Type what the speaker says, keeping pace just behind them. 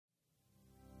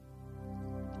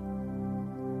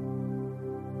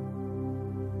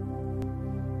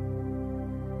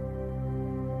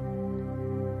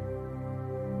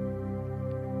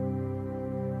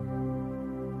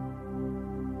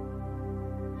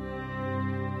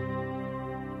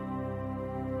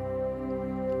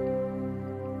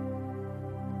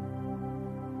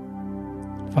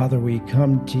Father, we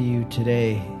come to you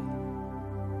today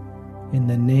in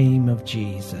the name of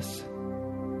Jesus.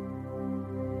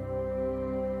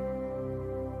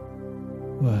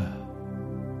 Wow.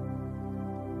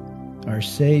 Our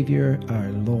Savior, our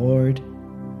Lord,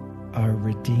 our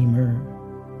Redeemer,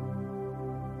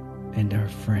 and our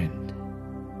friend.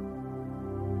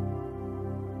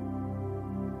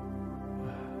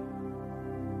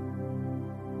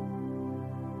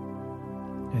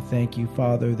 I thank you,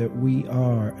 Father, that we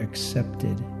are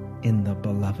accepted in the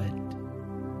Beloved.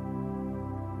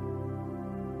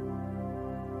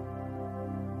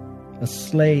 A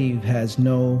slave has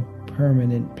no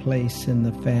permanent place in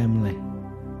the family,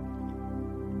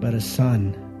 but a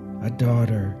son, a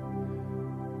daughter,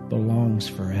 belongs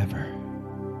forever.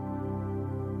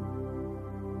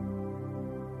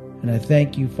 And I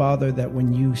thank you, Father, that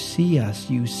when you see us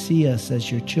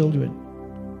as your children.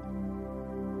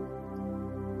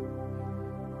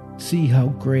 See how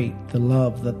great the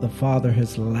love that the Father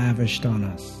has lavished on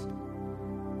us,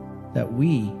 that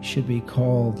we should be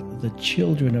called the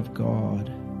children of God,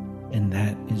 and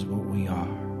that is what we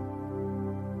are.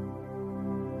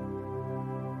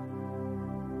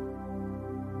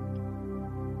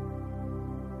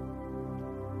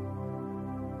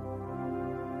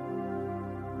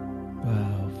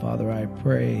 Wow, Father, I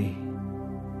pray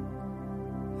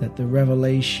that the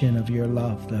revelation of your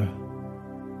love,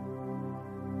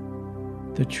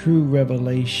 the true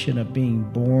revelation of being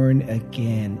born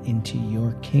again into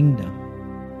your kingdom,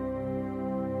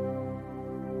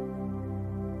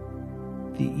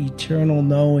 the eternal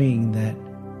knowing that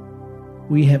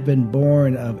we have been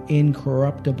born of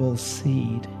incorruptible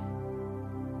seed,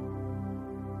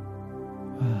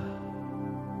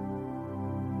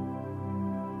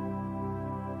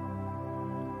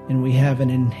 and we have an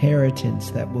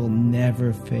inheritance that will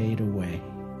never fade away.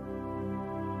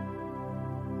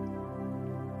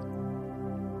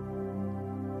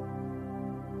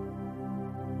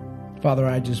 Father,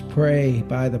 I just pray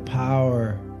by the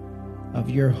power of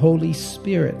your Holy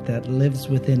Spirit that lives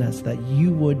within us, that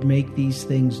you would make these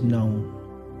things known,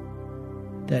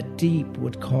 that deep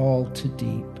would call to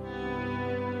deep.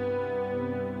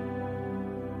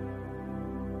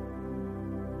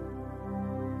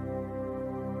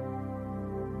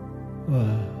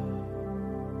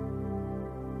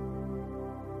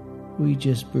 We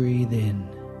just breathe in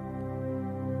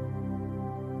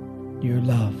your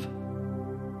love.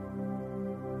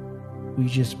 We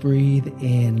just breathe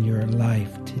in your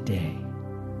life today.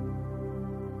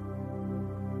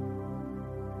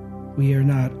 We are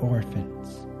not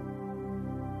orphans.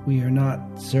 We are not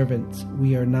servants.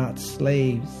 We are not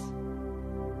slaves.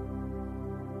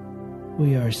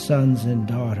 We are sons and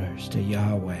daughters to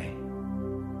Yahweh.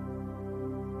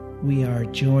 We are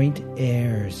joint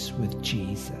heirs with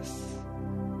Jesus,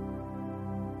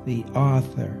 the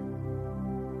author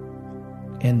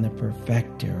and the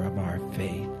perfecter of our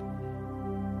faith.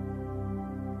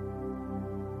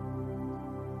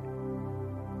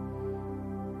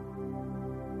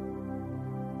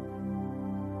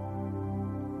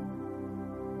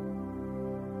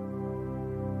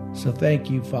 So thank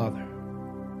you, Father,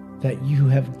 that you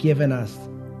have given us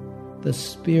the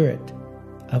spirit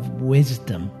of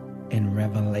wisdom and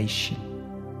revelation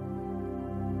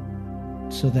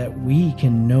so that we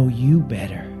can know you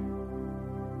better.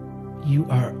 You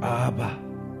are Abba.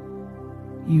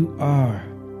 You are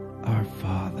our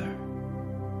Father.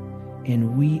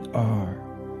 And we are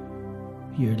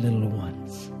your little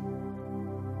ones.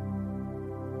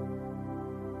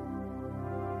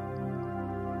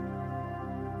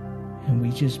 And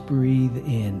we just breathe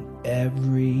in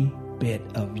every bit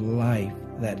of life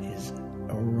that is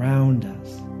around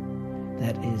us,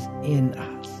 that is in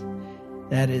us,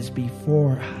 that is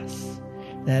before us,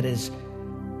 that is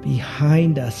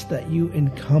behind us, that you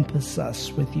encompass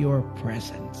us with your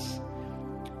presence.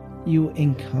 You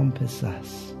encompass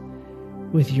us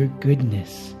with your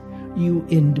goodness. You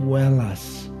indwell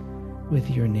us with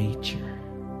your nature.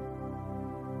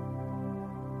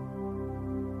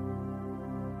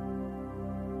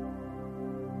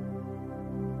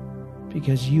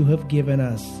 Because you have given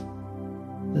us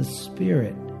the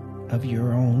spirit of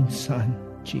your own Son,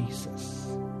 Jesus.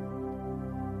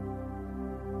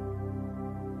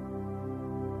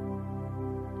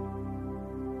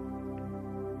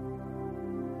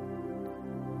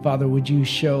 Father, would you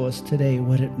show us today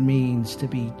what it means to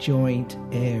be joint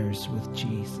heirs with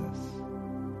Jesus?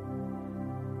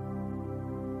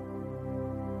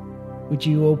 Would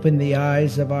you open the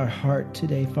eyes of our heart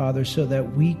today, Father, so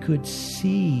that we could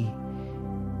see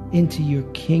into your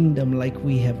kingdom like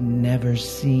we have never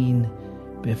seen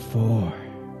before.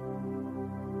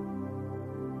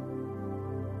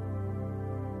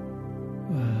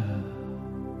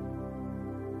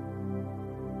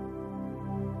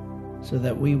 so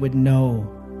that we would know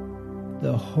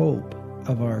the hope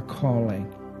of our calling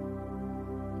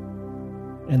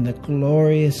and the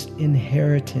glorious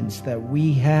inheritance that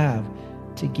we have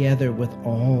together with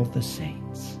all the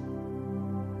saints.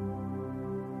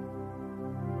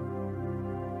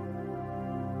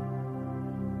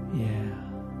 Yeah.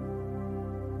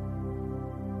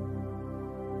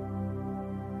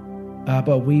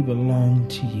 Abba, we belong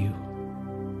to you.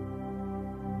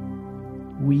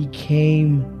 We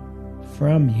came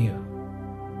from you.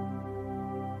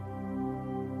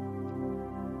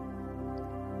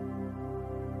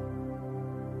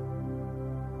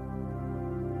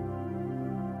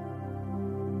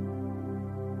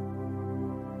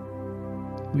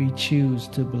 We choose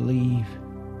to believe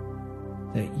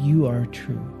that you are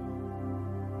true,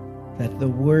 that the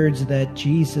words that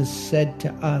Jesus said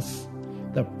to us,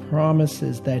 the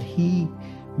promises that he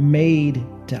made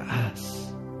to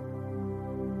us,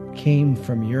 came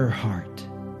from your heart.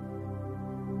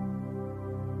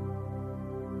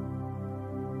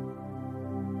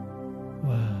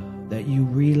 Wow, that you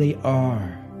really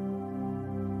are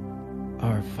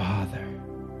our Father.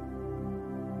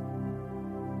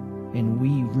 And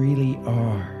we really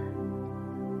are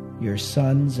your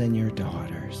sons and your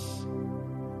daughters.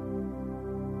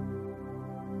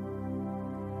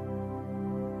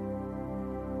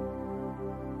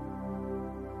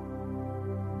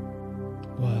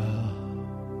 Wow.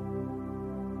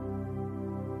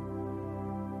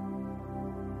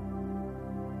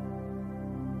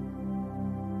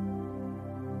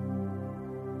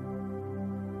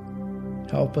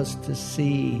 Help us to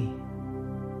see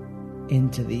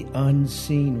into the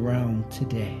unseen realm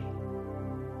today.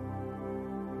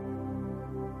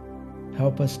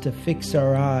 Help us to fix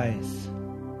our eyes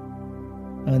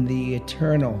on the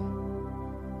eternal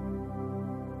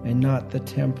and not the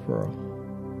temporal.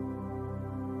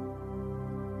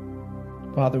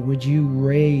 Father, would you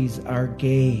raise our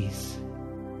gaze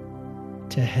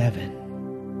to heaven?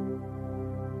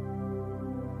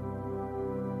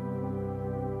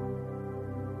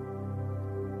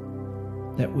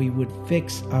 That we would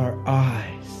fix our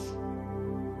eyes,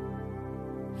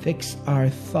 fix our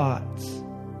thoughts.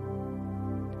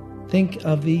 Think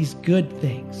of these good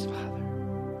things, Father.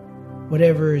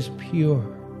 Whatever is pure,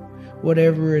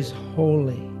 whatever is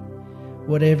holy,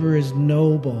 whatever is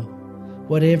noble,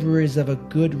 whatever is of a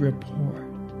good report.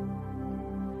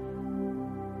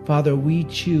 Father, we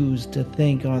choose to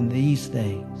think on these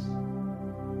things.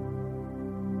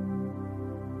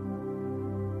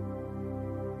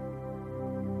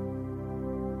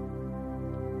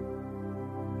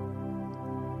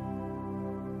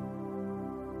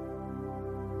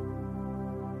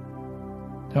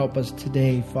 Help us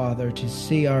today, Father, to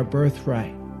see our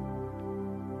birthright,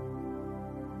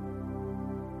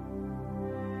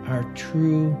 our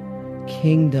true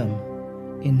kingdom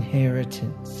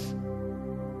inheritance.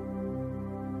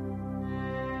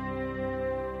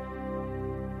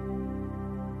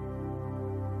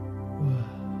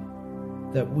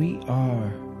 That we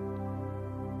are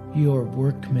your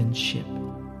workmanship.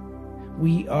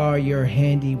 We are your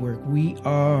handiwork. We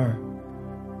are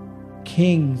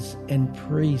kings and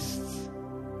priests.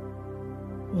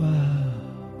 Wow,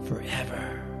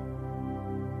 forever.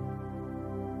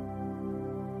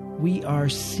 We are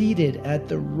seated at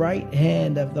the right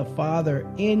hand of the Father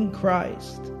in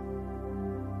Christ,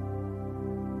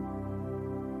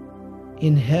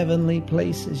 in heavenly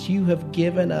places. You have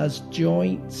given us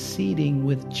joint seating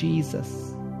with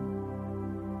Jesus.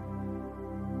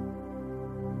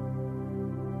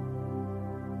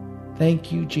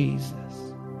 Thank you, Jesus.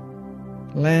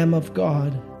 Lamb of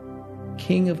God,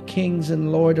 King of kings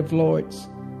and Lord of lords,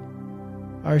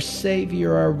 our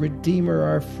Savior, our Redeemer,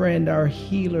 our friend, our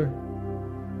healer,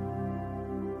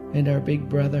 and our big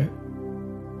brother.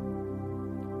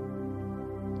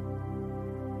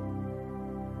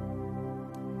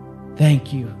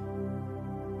 Thank you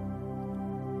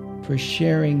for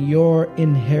sharing your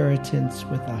inheritance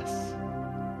with us,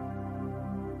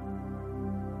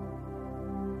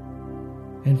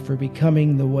 and for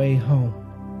becoming the way home,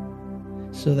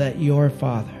 so that your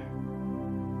Father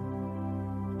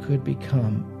could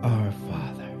become our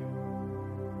Father.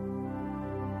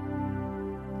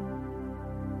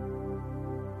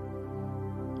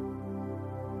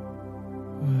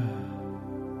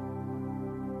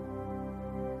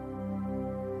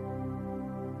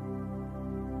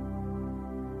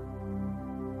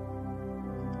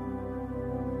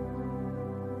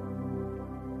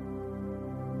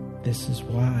 This is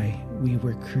why we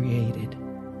were created.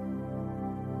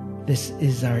 This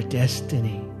is our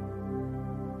destiny,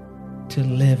 to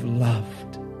live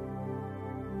loved.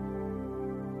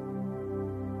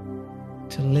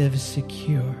 to live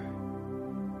secure,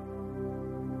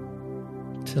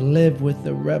 to live with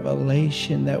the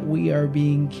revelation that we are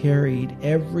being carried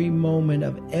every moment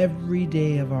of every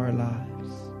day of our lives.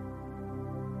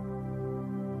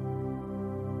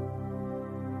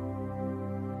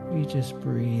 We just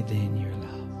breathe in your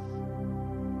love.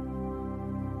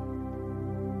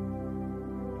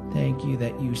 Thank you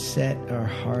that you set our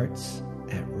hearts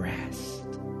at rest.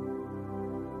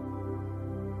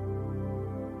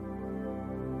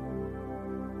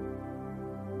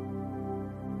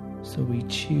 So we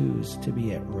choose to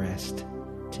be at rest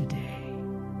today.